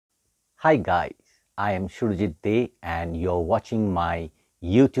Hi guys, I am Surajit and you're watching my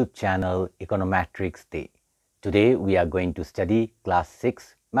YouTube channel ECONOMATRIX Day. Today we are going to study class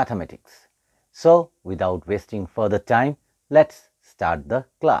 6 mathematics. So without wasting further time, let's start the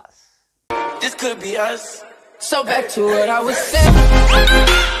class. This could be us. So back to what I was saying.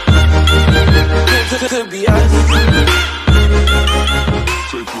 Could be us.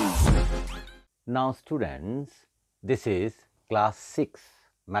 Now students, this is class 6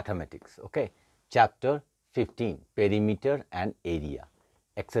 mathematics, okay? Chapter 15, perimeter and area,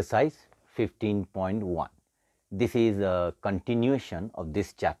 exercise 15.1. This is a continuation of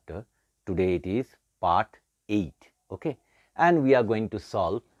this chapter. Today it is part 8, okay? And we are going to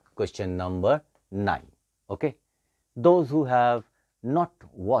solve question number 9, okay? Those who have not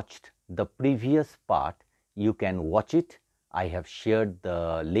watched the previous part, you can watch it. I have shared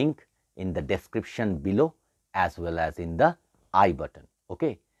the link in the description below as well as in the I button,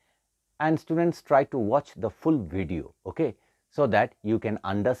 okay? And students, try to watch the full video, okay, so that you can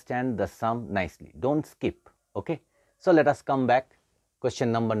understand the sum nicely. Don't skip, okay? So let us come back.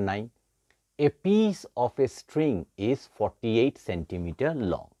 Question number 9. A piece of a string is 48 centimeter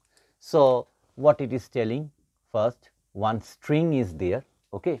long. So what it is telling, first one string is there,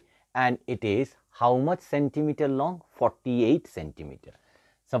 okay, and it is how much centimeter long? 48 centimeter.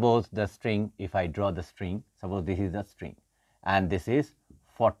 Suppose the string, if I draw the string, suppose this is the string and this is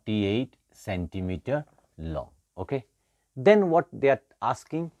 48 centimeter long, okay. Then what they are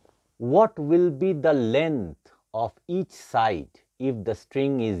asking, what will be the length of each side if the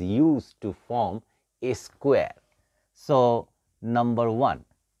string is used to form a square? So number 1,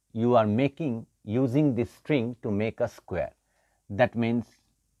 you are using this string to make a square. That means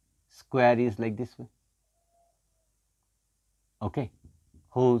square is like this way, okay,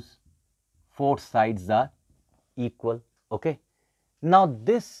 whose 4 sides are equal, okay. Now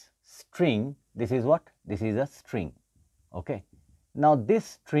this string, this is what? This is a string, okay. Now this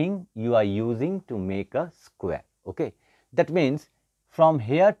string you are using to make a square, okay. That means from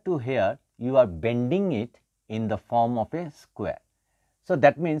here to here you are bending it in the form of a square. So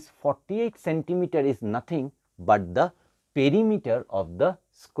that means 48 centimeter is nothing but the perimeter of the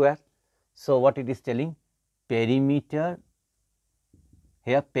square. So what it is telling? Perimeter,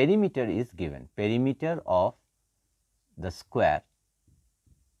 here perimeter is given, perimeter of the square,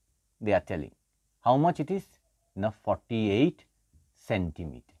 they are telling how much it is? Now 48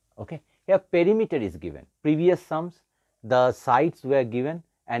 centimeter, okay. Here perimeter is given. Previous sums, the sides were given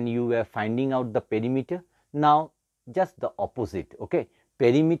and you were finding out the perimeter. Now just the opposite, okay.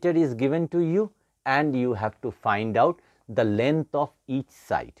 Perimeter is given to you and you have to find out the length of each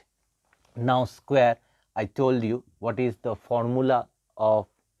side. Now square, I told you what is the formula of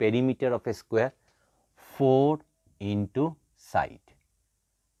perimeter of a square? 4 into side.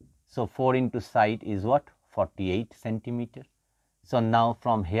 So 4 into side is what? 48 centimeter. So now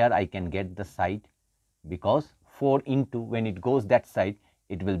from here I can get the side, because 4 into, when it goes that side,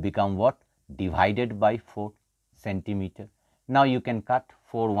 it will become what? Divided by 4 centimeter. Now you can cut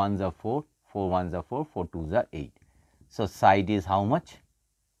 4 ones are 4, 4 ones are 4, 4 twos are 8. So side is how much?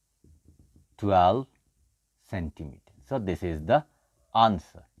 12 centimeter. So this is the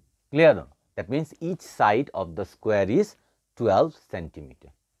answer. Clear or no? That means each side of the square is 12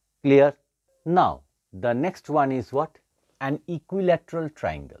 centimeter. Clear? Now the next one is what? An equilateral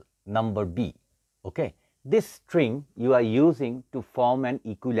triangle, number B, okay. This string you are using to form an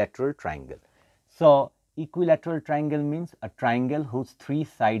equilateral triangle. So equilateral triangle means a triangle whose 3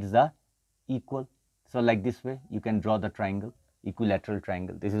 sides are equal. So like this way you can draw the triangle, equilateral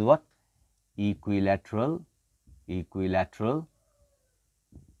triangle. This is what? Equilateral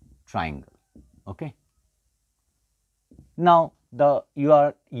triangle, okay. Now you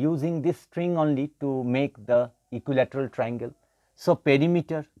are using this string only to make the equilateral triangle. So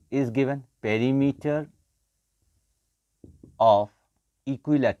perimeter is given, perimeter of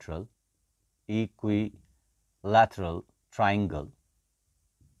equilateral triangle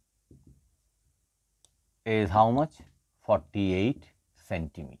is how much? 48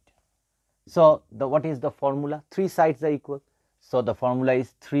 centimeter. So what is the formula? 3 sides are equal. So the formula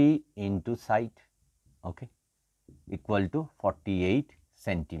is 3 into side, okay, equal to 48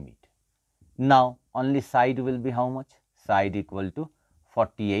 centimeter. Now only side will be how much? Side equal to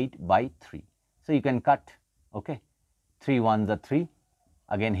 48 by 3. So you can cut, okay. 3 ones are 3,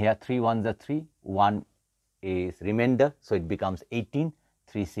 again here 3 ones are 3, 1 is remainder, so it becomes 18,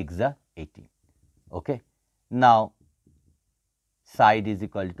 3 6 are 18, okay. Now side is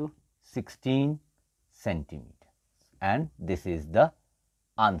equal to 16 centimeter and this is the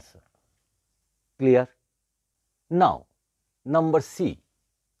answer. Clear? Now number C,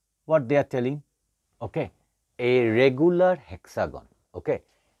 what they are telling, okay, a regular hexagon, okay.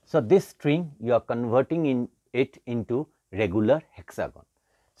 So this string you are converting it into regular hexagon.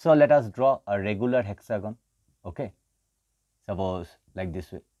 So let us draw a regular hexagon, okay, suppose like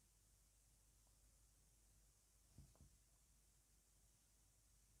this way.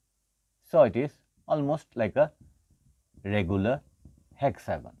 So it is almost like a regular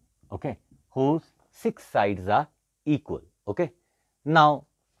hexagon, okay, whose 6 sides are equal, okay. Now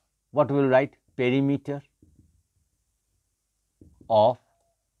what we will write? Perimeter of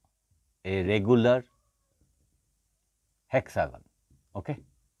a regular hexagon, okay,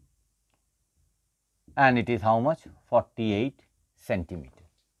 and it is how much? 48 centimeter.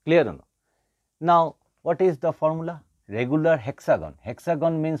 Clear or no? Now what is the formula? Regular hexagon.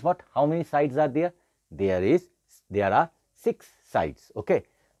 Hexagon means what? How many sides are there? There are 6 sides, okay.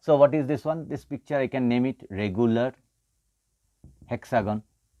 So what is this one? This picture I can name it regular hexagon,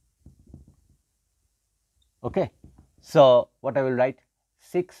 okay. So what I will write?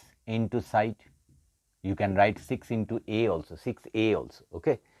 6 into side. You can write 6 into A also, 6A also,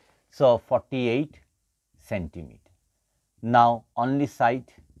 okay. So 48 centimeter. Now only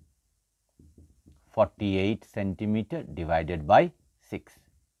side, 48 centimeter divided by 6.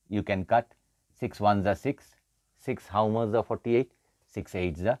 You can cut 6 ones are 6, 6 how much are 48? 6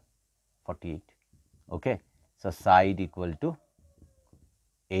 eights are 48, okay. So side equal to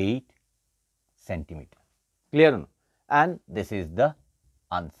 8 centimeter. Clear or no? And this is the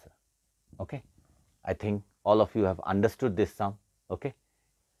answer, okay. I think all of you have understood this sum, okay.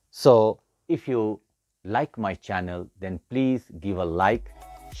 So if you like my channel, then please give a like,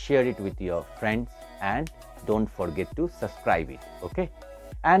 share it with your friends, and don't forget to subscribe it, okay.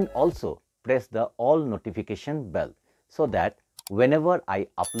 And also press the all notification bell so that whenever I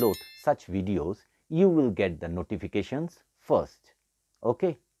upload such videos, you will get the notifications first,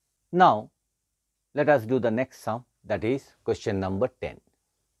 okay. Now let us do the next sum, that is question number 10.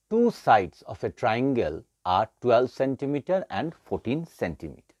 Two sides of a triangle are 12 centimeter and 14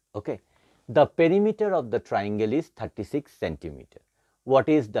 centimeter, okay. The perimeter of the triangle is 36 centimeter. What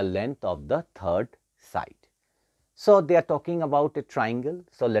is the length of the third side? So they are talking about a triangle.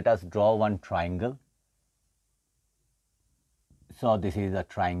 So let us draw one triangle. So this is a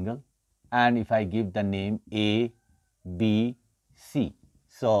triangle, and if I give the name A, B, C.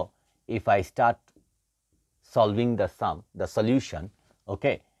 So if I start solving the sum, the solution,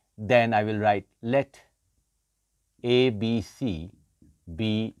 okay, then I will write let ABC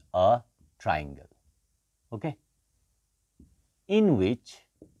be a triangle, okay, in which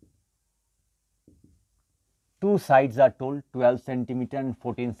two sides are told 12 centimeter and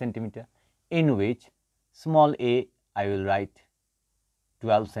 14 centimeter, in which small a I will write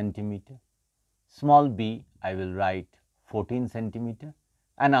 12 centimeter, small b I will write 14 centimeter,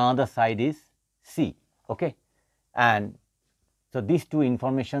 and another side is C, okay. And so these two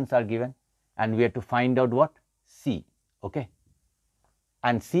informations are given, and we have to find out what? C, okay.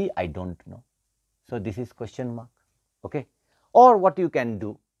 And C I don't know. So this is question mark, okay. Or what you can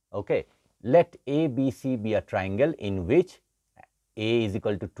do, okay, let ABC be a triangle in which A is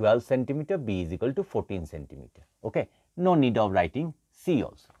equal to 12 centimeter, B is equal to 14 centimeter, okay. No need of writing C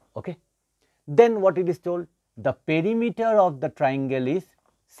also, okay. Then what it is told? The perimeter of the triangle is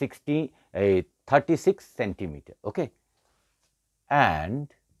 36 centimeter, okay.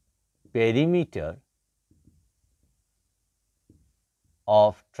 And perimeter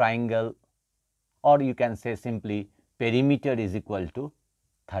of triangle, or you can say simply perimeter is equal to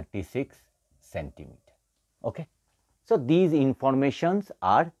 36 centimeter, okay. So these informations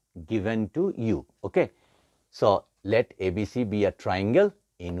are given to you, okay. So let ABC be a triangle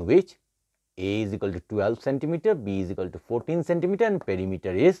in which A is equal to 12 centimeter, B is equal to 14 centimeter, and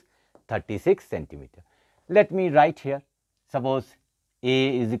perimeter is 36 centimeter. Let me write here, suppose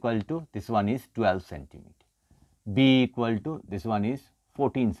A is equal to, this one is 12 centimeter, B equal to, this one is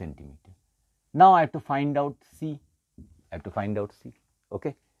 14 centimeter. Now I have to find out C,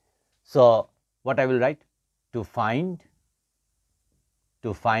 okay. So what I will write? To find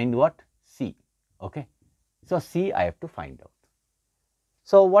what? C, okay. So C I have to find out.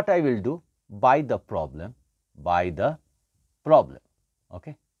 So what I will do? By the problem,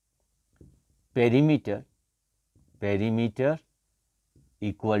 okay. Perimeter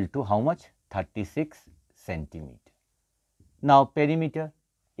equal to how much? 36 centimeter. Now perimeter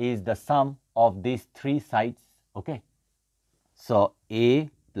is the sum of these three sides, okay. So A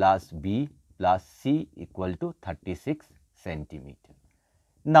plus B plus C equal to 36 centimeter.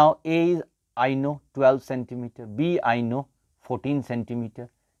 Now A is I know 12 centimeter, B I know 14 centimeter,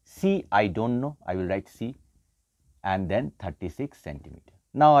 C I don't know, I will write C, and then 36 centimeter.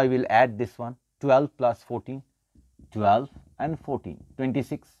 Now I will add this one, 12 plus 14, 12 and 14,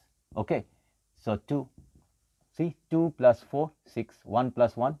 26. Okay. So 2, see 2 plus 4, 6, 1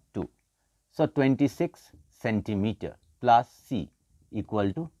 plus 1, 2. So 26 centimeter plus C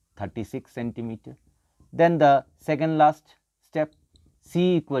equal to 36 centimeter. Then the second last step,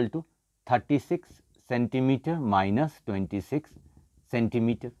 C equal to 36 centimeter minus 26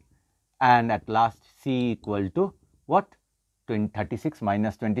 centimeter, and at last C equal to what? 36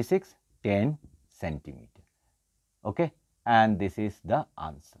 minus 26, 10 centimeter. Okay, and this is the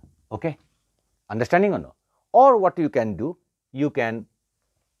answer. Okay, understanding or no? Or what you can do, you can,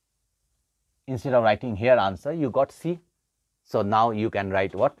 instead of writing here answer, you got C. So now you can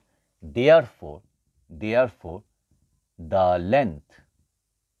write what? Therefore, the length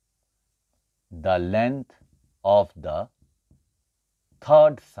of the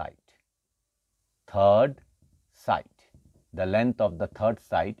third side, the length of the third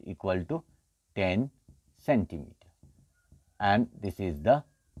side equal to 10 centimeter, and this is the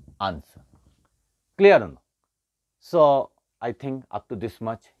answer. Clear or no? So I think up to this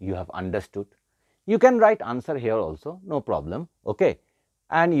much you have understood. You can write answer here also, no problem. Okay,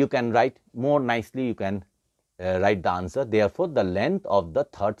 and you can write more nicely, you can write the answer. Therefore, the length of the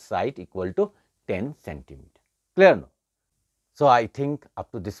third side equal to 10 centimeter. Clear or no? So I think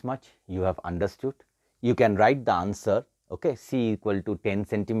up to this much you have understood. You can write the answer, okay, C equal to 10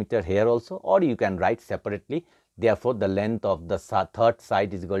 centimeter here also, or you can write separately. Therefore, the length of the third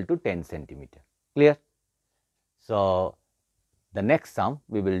side is equal to 10 centimeter. Clear? So the next sum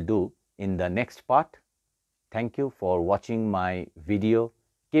we will do in the next part. Thank you for watching my video.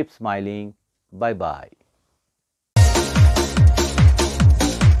 Keep smiling. Bye bye.